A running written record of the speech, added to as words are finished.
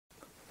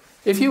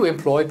If you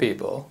employ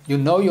people, you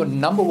know your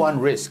number one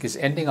risk is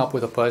ending up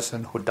with a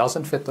person who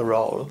doesn't fit the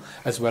role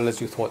as well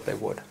as you thought they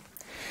would.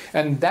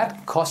 And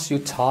that costs you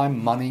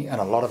time, money,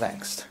 and a lot of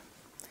angst.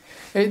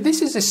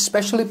 This is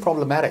especially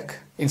problematic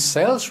in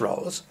sales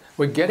roles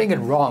where getting it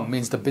wrong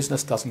means the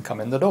business doesn't come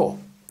in the door.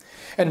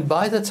 And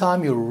by the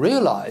time you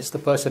realize the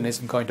person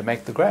isn't going to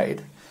make the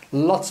grade,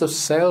 lots of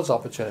sales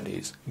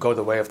opportunities go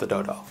the way of the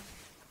dodo.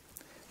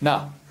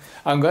 Now,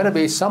 I'm going to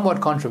be somewhat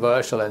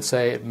controversial and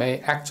say it may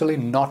actually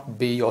not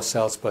be your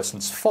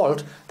salesperson's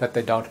fault that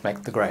they don't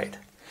make the grade.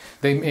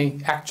 They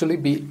may actually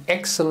be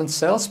excellent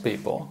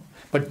salespeople,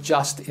 but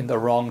just in the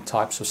wrong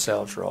types of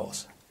sales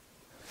roles.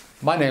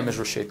 My name is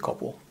Rashid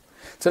Koppel.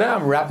 Today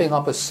I'm wrapping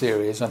up a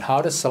series on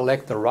how to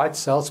select the right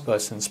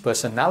salesperson's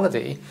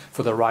personality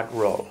for the right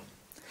role.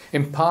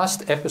 In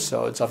past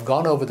episodes, I've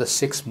gone over the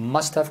 6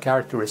 must-have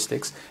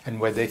characteristics and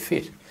where they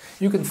fit.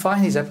 You can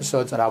find these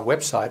episodes on our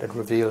website at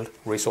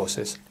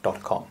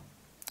revealedresources.com.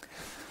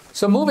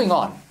 So moving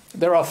on,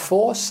 there are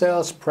 4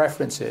 sales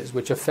preferences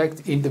which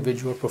affect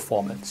individual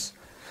performance.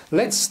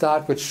 Let's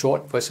start with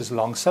short versus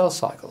long sales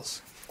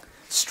cycles.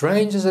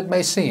 Strange as it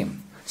may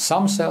seem,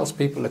 some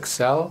salespeople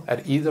excel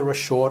at either a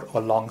short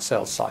or long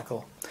sales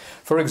cycle.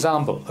 For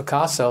example, a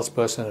car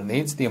salesperson who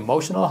needs the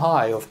emotional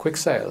high of quick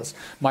sales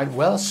might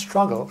well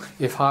struggle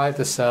if hired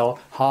to sell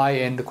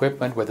high-end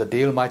equipment where the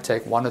deal might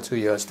take 1 or 2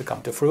 years to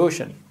come to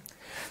fruition.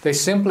 They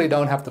simply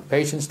don't have the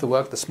patience to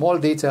work the small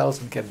details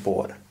and get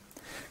bored.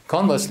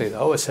 Conversely,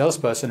 though, a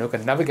salesperson who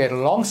can navigate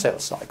long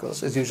sales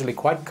cycles is usually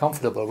quite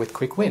comfortable with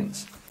quick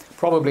wins.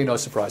 Probably no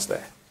surprise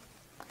there.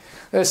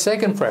 The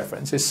second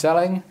preference is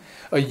selling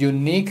a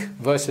unique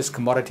versus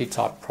commodity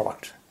type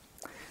product.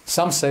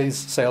 Some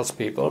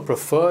salespeople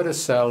prefer to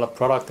sell a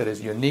product that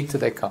is unique to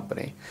their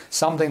company,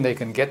 something they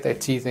can get their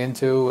teeth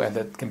into and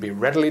that can be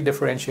readily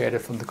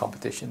differentiated from the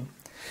competition.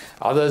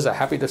 Others are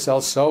happy to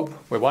sell soap,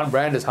 where one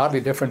brand is hardly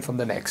different from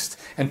the next,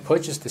 and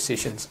purchase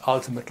decisions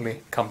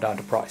ultimately come down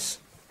to price.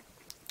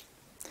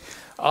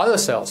 Other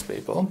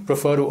salespeople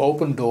prefer to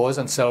open doors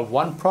and sell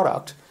one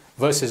product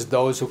versus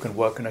those who can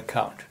work an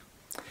account.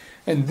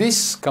 And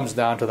this comes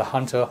down to the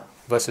hunter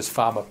versus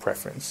farmer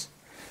preference.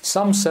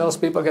 Some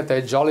salespeople get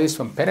their jollies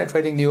from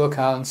penetrating new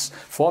accounts,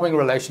 forming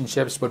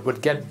relationships, but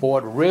would get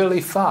bored really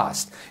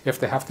fast if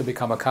they have to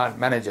become account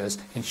managers,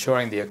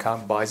 ensuring the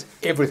account buys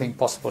everything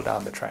possible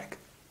down the track.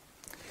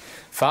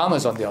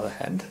 Farmers, on the other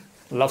hand,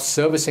 love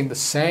servicing the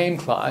same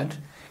client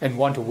and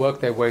want to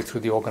work their way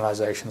through the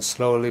organization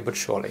slowly but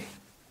surely.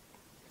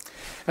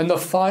 And the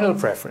final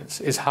preference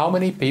is how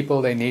many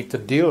people they need to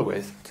deal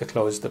with to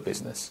close the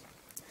business.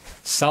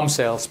 Some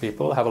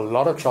salespeople have a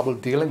lot of trouble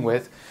dealing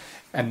with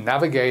and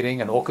navigating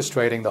and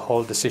orchestrating the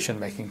whole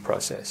decision-making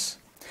process.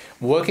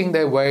 Working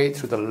their way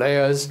through the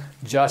layers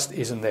just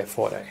isn't their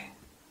forte.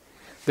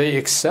 They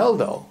excel,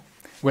 though,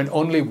 when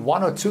only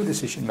 1 or 2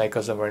 decision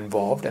makers are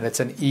involved and it's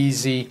an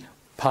easy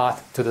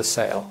path to the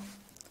sale.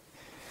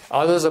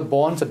 Others are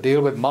born to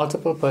deal with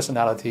multiple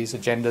personalities,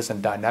 agendas,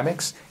 and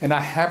dynamics, and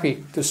are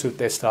happy to suit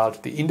their style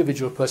to the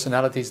individual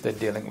personalities they're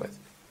dealing with.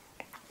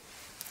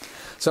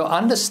 So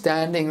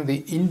understanding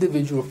the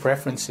individual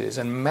preferences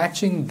and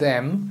matching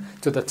them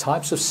to the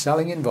types of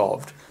selling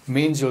involved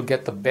means you'll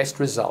get the best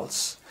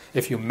results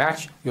if you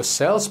match your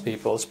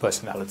salespeople's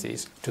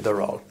personalities to the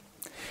role.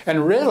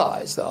 And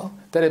realize, though,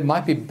 that it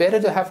might be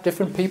better to have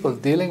different people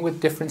dealing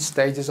with different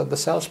stages of the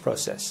sales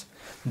process.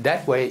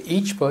 That way,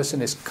 each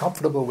person is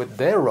comfortable with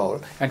their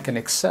role and can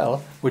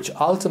excel, which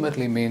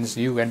ultimately means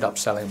you end up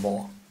selling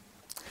more.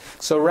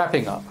 So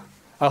wrapping up,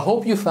 I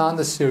hope you found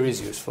this series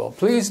useful.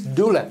 Please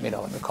do let me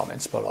know in the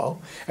comments below.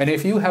 And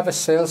if you have a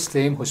sales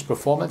team whose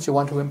performance you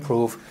want to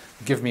improve,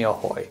 give me a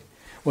hoy.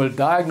 We'll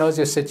diagnose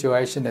your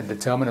situation and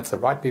determine if the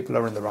right people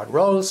are in the right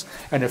roles,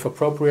 and if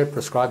appropriate,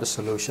 prescribe a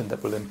solution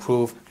that will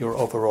improve your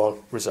overall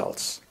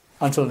results.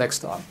 Until next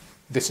time,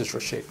 this is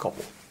Rashid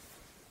Koppel.